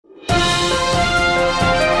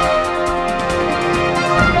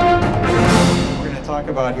talk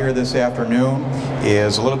about here this afternoon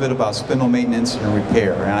is a little bit about spindle maintenance and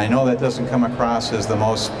repair. And I know that doesn't come across as the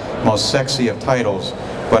most sexy of titles,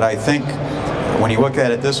 but I think when you look at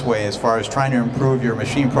it this way, as far as trying to improve your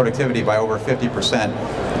machine productivity by over 50%,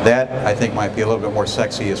 that I think might be a little bit more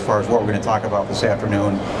sexy as far as what we're going to talk about this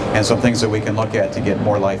afternoon and some things that we can look at to get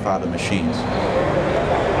more life out of the machines.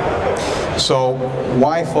 So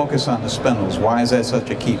why focus on the spindles? Why is that such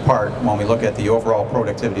a key part when we look at the overall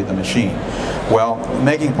productivity of the machine? Well,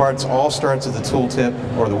 making parts all starts at the tool tip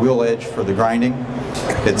or the wheel edge for the grinding.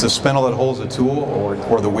 It's a spindle that holds the tool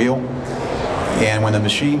or the wheel. And when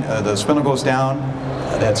the spindle goes down,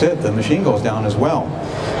 that's it, the machine goes down as well.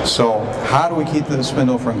 So how do we keep the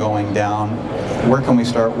spindle from going down? Where can we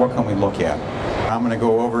start? What can we look at? I'm going to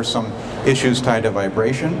go over some issues tied to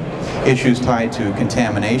vibration, issues tied to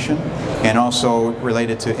contamination, and also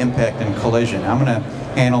related to impact and collision. I'm going to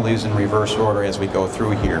handle these in reverse order as we go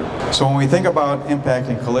through here. So when we think about impact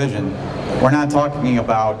and collision, we're not talking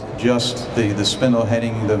about just the spindle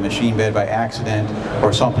hitting the machine bed by accident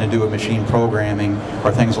or something to do with machine programming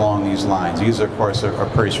or things along these lines. These, of course, are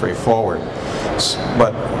pretty straightforward.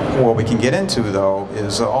 But what we can get into, though,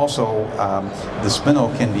 is also the spindle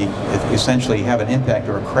can be essentially have an impact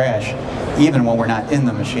or a crash even when we're not in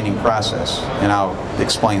the machining process. And I'll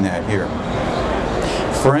explain that here.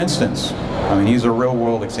 For instance, I mean, these are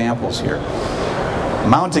real-world examples here.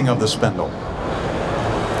 Mounting of the spindle.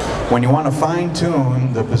 When you want to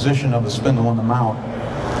fine-tune the position of the spindle in the mount,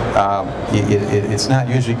 it's not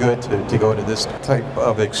usually good to go to this type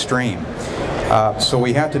of extreme. So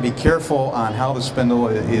we have to be careful on how the spindle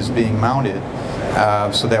is being mounted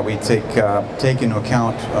so that we take into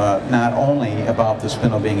account not only about the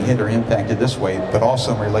spindle being hit or impacted this way, but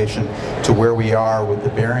also in relation to where we are with the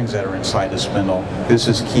bearings that are inside the spindle. This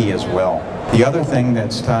is key as well. The other thing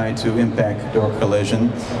that's tied to impact or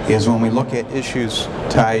collision is when we look at issues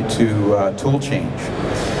tied to tool change.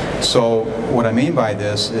 So what I mean by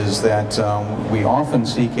this is that we often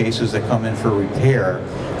see cases that come in for repair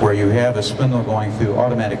where you have a spindle going through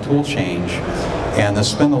automatic tool change and the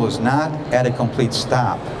spindle is not at a complete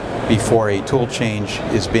stop before a tool change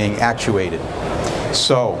is being actuated.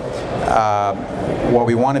 So what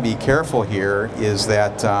we want to be careful here is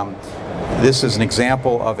that this is an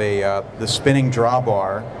example of the spinning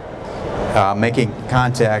drawbar making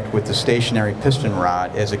contact with the stationary piston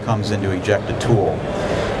rod as it comes in to eject a tool.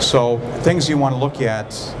 So things you want to look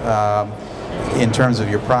at in terms of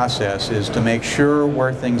your process is to make sure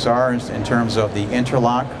where things are in terms of the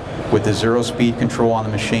interlock with the zero-speed control on the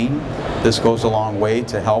machine. This goes a long way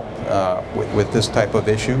to help with this type of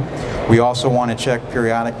issue. We also want to check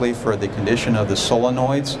periodically for the condition of the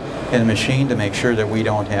solenoids in the machine to make sure that we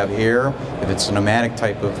don't have air if it's a pneumatic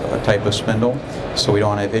type of spindle, so we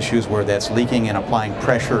don't have issues where that's leaking and applying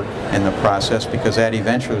pressure in the process, because that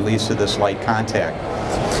eventually leads to this light contact.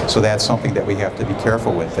 So that's something that we have to be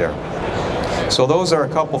careful with there. So those are a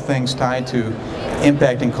couple things tied to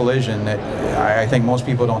impact and collision that I think most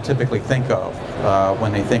people don't typically think of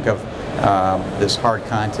when they think of this hard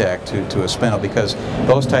contact to a spindle, because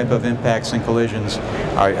those type of impacts and collisions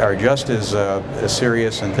are just as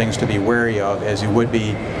serious and things to be wary of as you would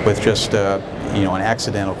be with just an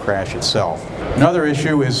accidental crash itself. Another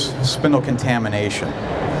issue is spindle contamination.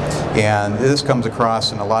 And this comes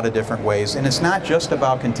across in a lot of different ways, and it's not just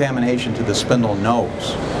about contamination to the spindle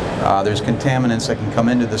nose. There's contaminants that can come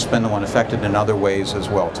into the spindle and affect it in other ways as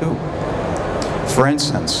well too. For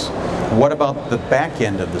instance, what about the back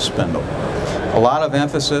end of the spindle? A lot of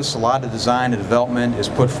emphasis, a lot of design and development is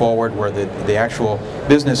put forward where the actual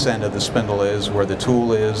business end of the spindle is, where the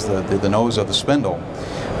tool is, the nose of the spindle.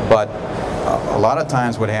 But a lot of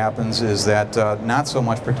times what happens is that not so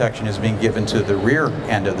much protection is being given to the rear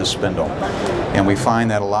end of the spindle. And we find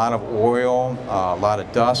that a lot of oil, a lot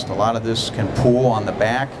of dust, a lot of this can pool on the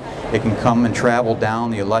back. It can come and travel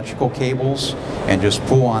down the electrical cables and just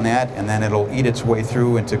pool on that, and then it'll eat its way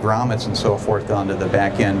through into grommets and so forth onto the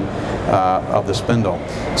back end of the spindle.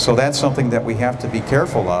 So that's something that we have to be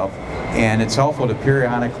careful of, and it's helpful to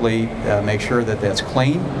periodically make sure that that's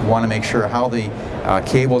clean. We want to make sure how the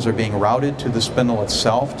cables are being routed to the spindle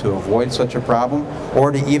itself to avoid such a problem,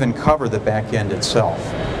 or to even cover the back end itself.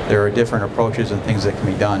 There are different approaches and things that can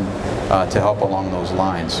be done to help along those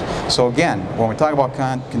lines. So again, when we talk about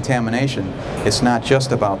contamination, it's not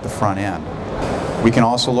just about the front end. We can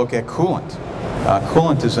also look at coolant.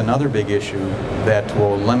 Coolant is another big issue that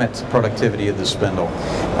will limit productivity of the spindle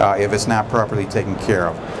if it's not properly taken care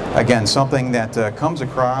of. Again, something that comes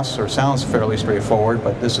across or sounds fairly straightforward,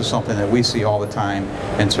 but this is something that we see all the time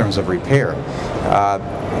in terms of repair.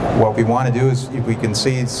 What we want to do is, if we can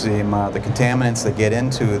see the contaminants that get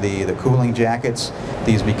into the cooling jackets,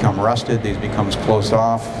 these become rusted, these becomes closed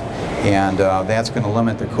off, and that's going to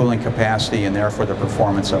limit the cooling capacity and therefore the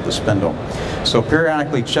performance of the spindle. So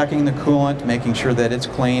periodically checking the coolant, making sure that it's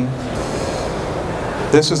clean.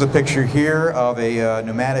 This is a picture here of a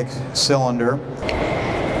pneumatic cylinder.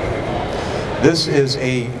 This is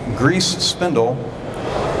a grease spindle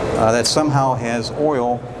that somehow has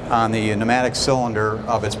oil on the pneumatic cylinder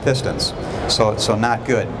of its pistons. So not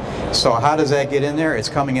good. So how does that get in there? It's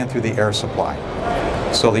coming in through the air supply.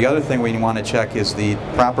 So the other thing we want to check is the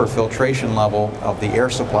proper filtration level of the air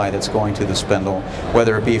supply that's going to the spindle,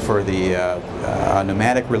 whether it be for the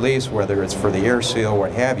pneumatic release, whether it's for the air seal,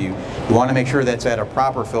 what have you. You want to make sure that's at a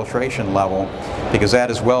proper filtration level, because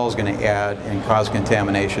that as well is going to add and cause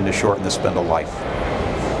contamination to shorten the spindle life.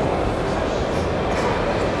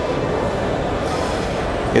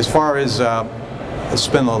 As far as the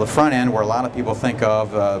spindle, the front end, where a lot of people think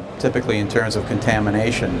of typically in terms of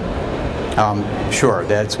contamination, sure,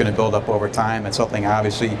 that's going to build up over time. It's something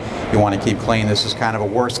obviously you want to keep clean. This is kind of a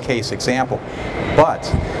worst case example. But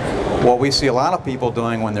what we see a lot of people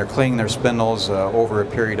doing when they're cleaning their spindles over a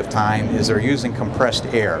period of time is they're using compressed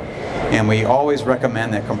air. And we always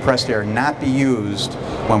recommend that compressed air not be used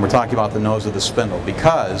when we're talking about the nose of the spindle,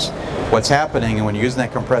 because what's happening when you're using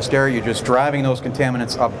that compressed air, you're just driving those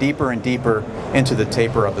contaminants up deeper and deeper into the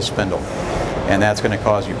taper of the spindle. And that's going to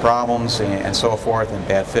cause you problems and so forth, and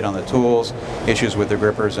bad fit on the tools, issues with the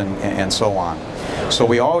grippers, and so on. So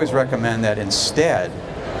we always recommend that instead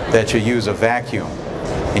that you use a vacuum,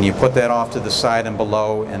 and you put that off to the side and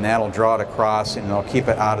below, and that'll draw it across and it'll keep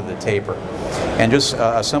it out of the taper. And just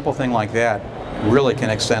a simple thing like that really can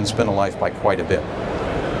extend spindle life by quite a bit.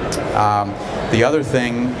 The other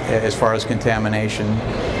thing, as far as contamination,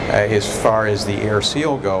 as far as the air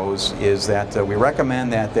seal goes, is that we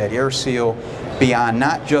recommend that air seal be on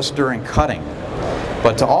not just during cutting,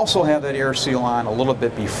 but to also have that air seal on a little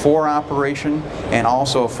bit before operation, and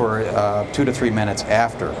also for 2 to 3 minutes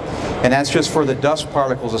after. And that's just for the dust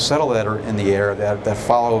particles to settle that are in the air that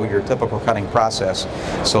follow your typical cutting process,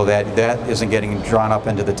 so that that isn't getting drawn up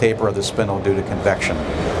into the taper of the spindle due to convection.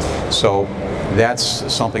 So that's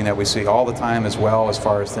something that we see all the time as well, as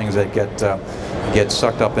far as things that get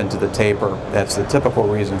sucked up into the taper. That's the typical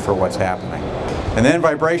reason for what's happening. And then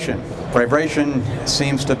vibration. Vibration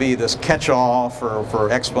seems to be this catch-all for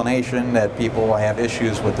explanation that people have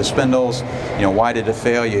issues with the spindles. You know, why did it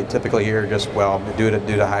fail? You typically hear just, well, due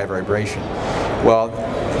to high vibration. Well,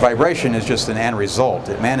 vibration is just an end result.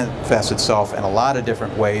 It manifests itself in a lot of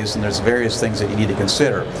different ways, and there's various things that you need to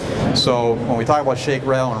consider. So when we talk about shake,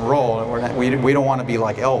 rattle, and roll, we don't want to be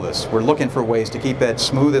like Elvis. We're looking for ways to keep that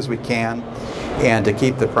smooth as we can and to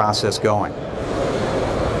keep the process going.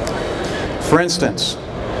 For instance,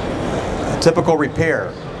 a typical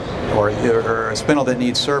repair or a spindle that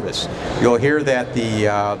needs service, you'll hear that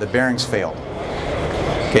the bearings failed.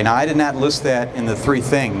 Okay, now I did not list that in the 3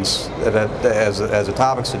 things as a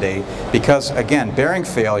topics today, because again, bearing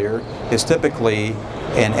failure is typically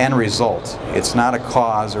an end result. It's not a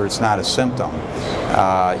cause, or it's not a symptom.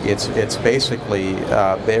 It's basically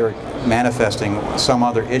they're manifesting some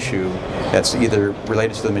other issue that's either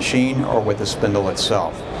related to the machine or with the spindle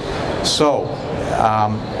itself. So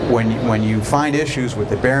when you find issues with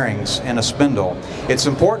the bearings in a spindle, it's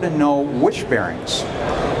important to know which bearings.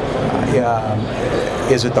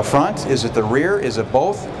 Is it the front? Is it the rear? Is it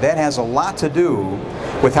both? That has a lot to do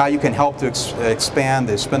with how you can help to expand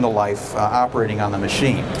the spindle life operating on the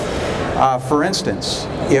machine. For instance,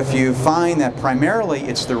 if you find that primarily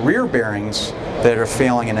it's the rear bearings that are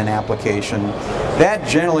failing in an application, that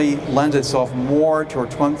generally lends itself more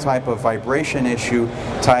towards one type of vibration issue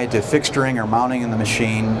tied to fixturing or mounting in the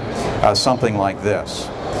machine, something like this.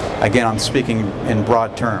 Again, I'm speaking in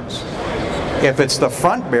broad terms. If it's the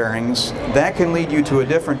front bearings, that can lead you to a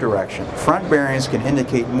different direction. Front bearings can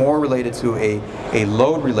indicate more related to a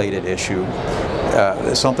load-related issue,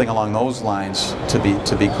 something along those lines to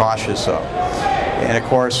be cautious of. And of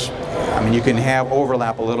course, I mean, you can have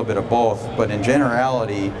overlap a little bit of both, but in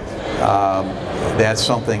generality, that's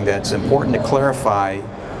something that's important to clarify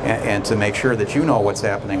and to make sure that you know what's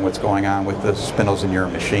happening, what's going on with the spindles in your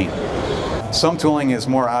machine. Some tooling is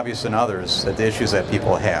more obvious than others, that the issues that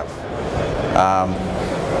people have.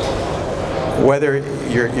 Whether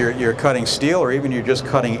you're cutting steel or even you're just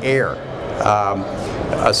cutting air,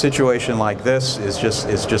 a situation like this is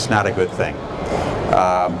just not a good thing.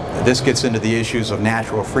 This gets into the issues of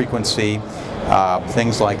natural frequency,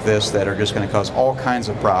 things like this that are just going to cause all kinds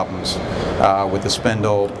of problems with the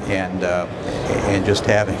spindle and just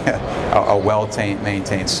having a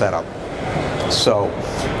well-maintained setup. So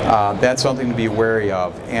that's something to be wary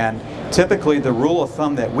of. And typically the rule of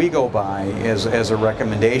thumb that we go by as a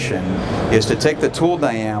recommendation is to take the tool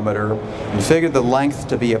diameter and figure the length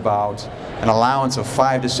to be about an allowance of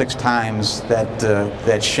 5 to 6 times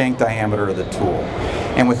that shank diameter of the tool.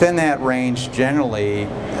 And within that range, generally,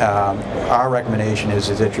 our recommendation is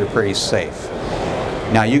that you're pretty safe.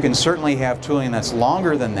 Now, you can certainly have tooling that's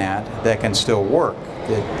longer than that can still work,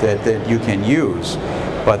 that you can use.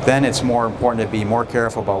 But then it's more important to be more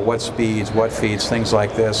careful about what speeds, what feeds, things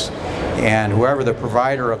like this. And whoever the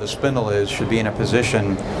provider of the spindle is should be in a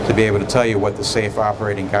position to be able to tell you what the safe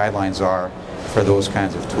operating guidelines are for those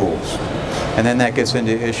kinds of tools. And then that gets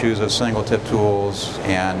into issues of single tip tools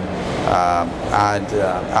and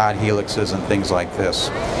odd helixes and things like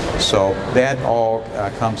this. So that all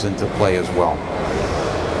comes into play as well.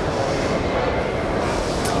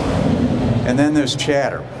 And then there's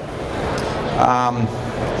chatter.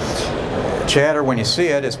 Chatter, when you see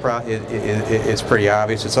it, it's pretty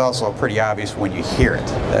obvious. It's also pretty obvious when you hear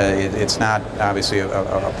it. It's not obviously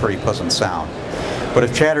a pretty pleasant sound. But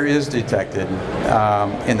if chatter is detected,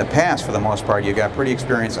 in the past, for the most part, you've got pretty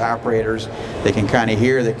experienced operators. They can kind of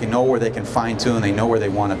hear, they can know where they can fine-tune, they know where they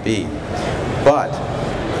want to be. But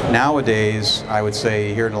nowadays, I would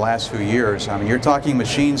say here in the last few years, I mean, you're talking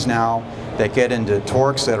machines now that get into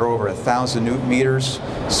torques that are over 1,000 Newton meters,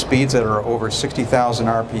 speeds that are over 60,000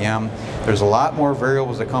 RPM. There's a lot more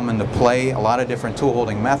variables that come into play, a lot of different tool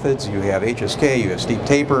holding methods. You have HSK, you have steep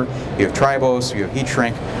taper, you have tribose, you have heat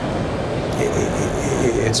shrink.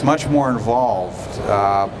 It's much more involved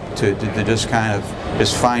to just kind of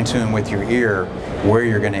fine-tune with your ear where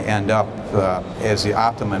you're going to end up as the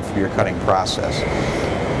optimum for your cutting process.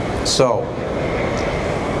 So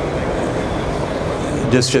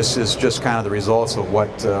this is just kind of the results of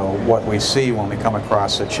what we see when we come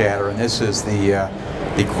across the chatter. And this is the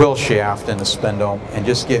quill shaft in the spindle, and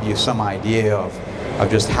just give you some idea of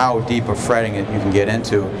just how deep of fretting you can get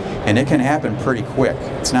into, and it can happen pretty quick.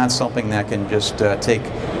 It's not something that can just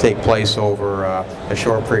take place over a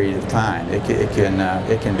short period of time.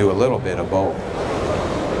 It can do a little bit of both.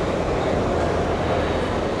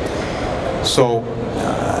 So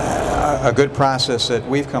a good process that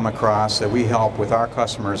we've come across that we help with our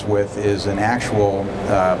customers with is an actual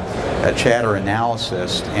chatter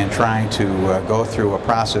analysis, and trying to go through a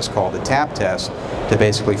process called the tap test to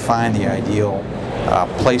basically find the ideal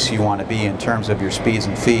place you want to be in terms of your speeds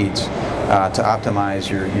and feeds to optimize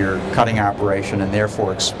your cutting operation and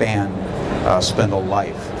therefore expand spindle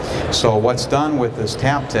life. So what's done with this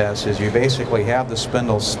tap test is you basically have the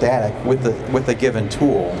spindle static with the given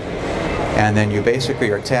tool, and then you basically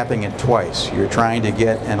are tapping it twice. You're trying to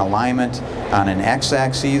get an alignment on an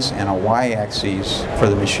x-axis and a y-axis for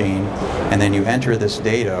the machine, and then you enter this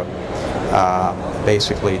data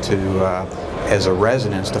basically as a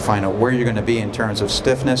resonance to find out where you're going to be in terms of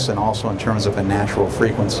stiffness and also in terms of a natural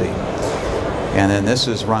frequency. And then this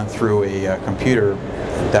is run through a computer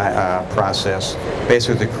process,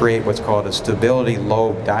 basically to create what's called a stability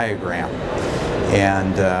lobe diagram.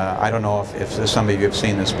 And I don't know if some of you have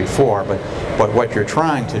seen this before, but what you're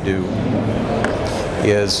trying to do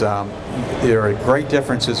is there are great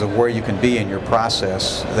differences of where you can be in your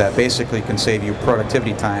process that basically can save you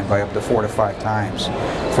productivity time by up to 4 to 5 times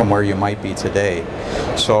from where you might be today.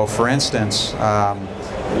 So, for instance,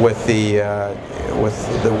 with the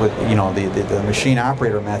machine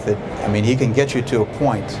operator method, I mean, he can get you to a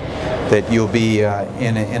point that you'll be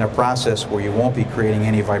in a process where you won't be creating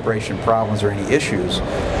any vibration problems or any issues.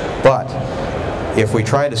 But if we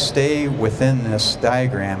try to stay within this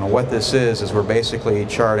diagram, and what this is we're basically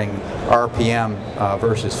charting RPM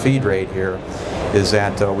versus feed rate here, is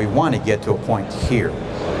that we want to get to a point here.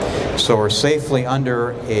 So we're safely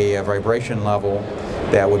under a vibration level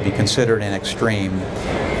that would be considered an extreme,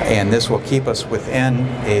 and this will keep us within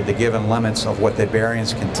the given limits of what the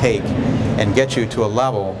variance can take and get you to a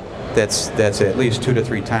level that's at least 2 to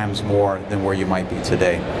 3 times more than where you might be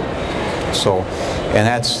today. So, and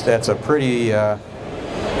that's a pretty, the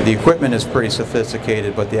equipment is pretty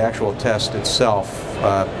sophisticated, but the actual test itself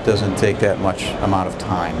doesn't take that much amount of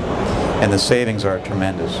time, and the savings are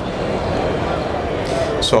tremendous.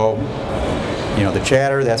 So, you know, the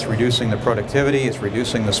chatter, that's reducing the productivity, it's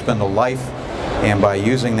reducing the spindle life, and by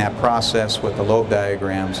using that process with the lobe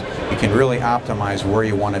diagrams, you can really optimize where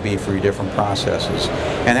you want to be for your different processes.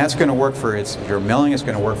 And that's going to work for your milling, it's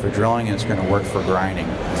going to work for drilling, and it's going to work for grinding.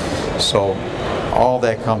 So all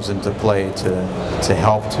that comes into play to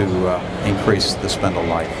help to increase the spindle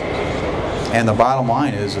life. And the bottom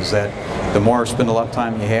line is that the more spindle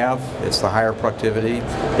uptime you have, it's the higher productivity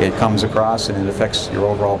it comes across, and it affects your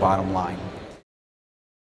overall bottom line.